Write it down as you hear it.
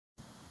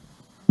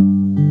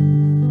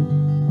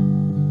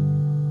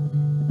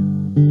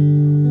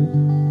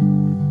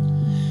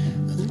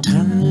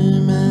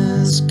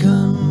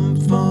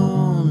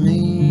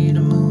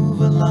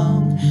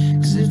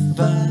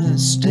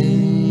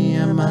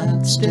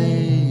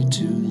stay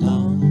too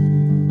long.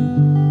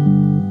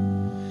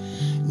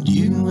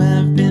 You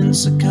have been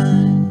so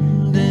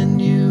kind,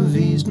 and you've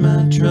eased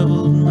my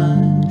troubled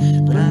mind,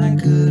 but I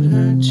could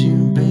hurt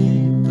you,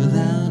 babe,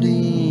 without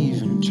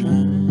even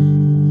trying.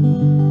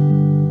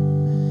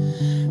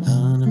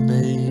 Honey,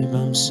 babe,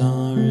 I'm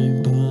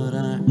sorry, but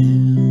I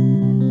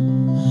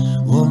am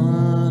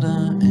what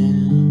I am.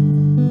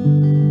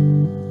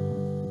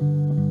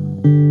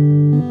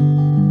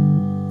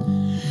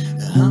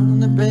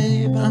 Honey,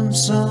 babe, I'm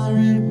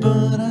sorry,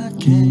 but I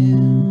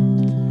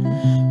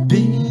can't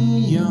be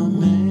your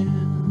man.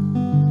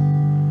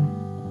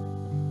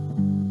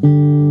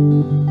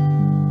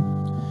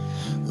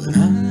 When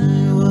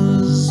I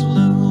was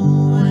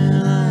low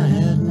and I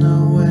had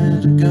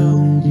nowhere to go,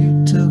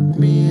 you took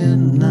me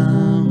and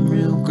I'm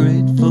real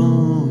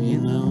grateful, you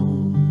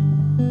know.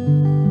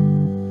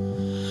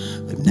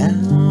 But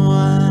now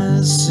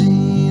I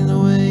see the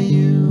way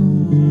you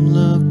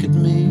look at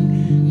me,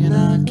 and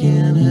I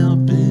can't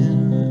help it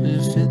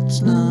if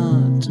it's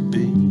not to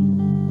be.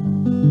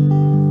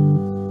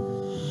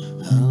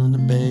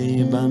 Honey,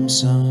 babe, I'm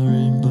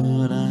sorry,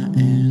 but I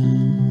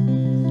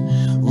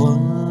am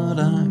what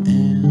I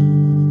am.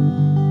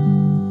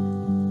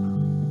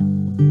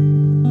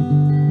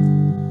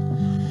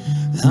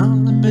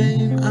 Honey,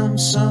 babe, I'm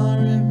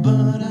sorry,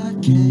 but I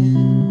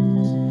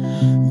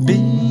can't be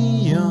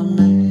your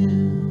man.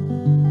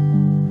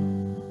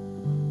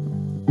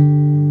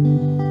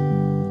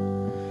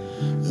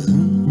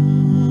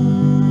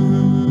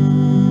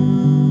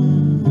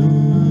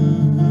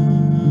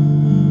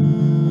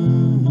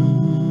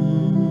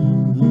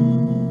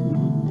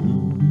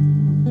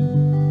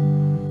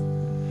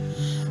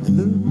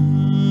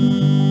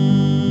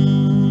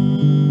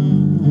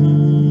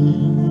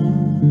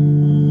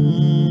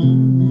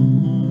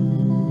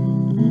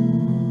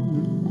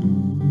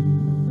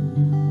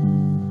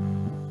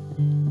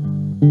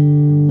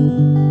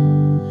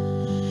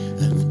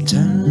 The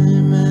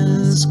time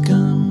has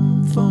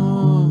come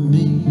for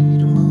me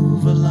to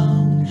move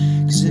along,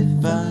 'cause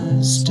if I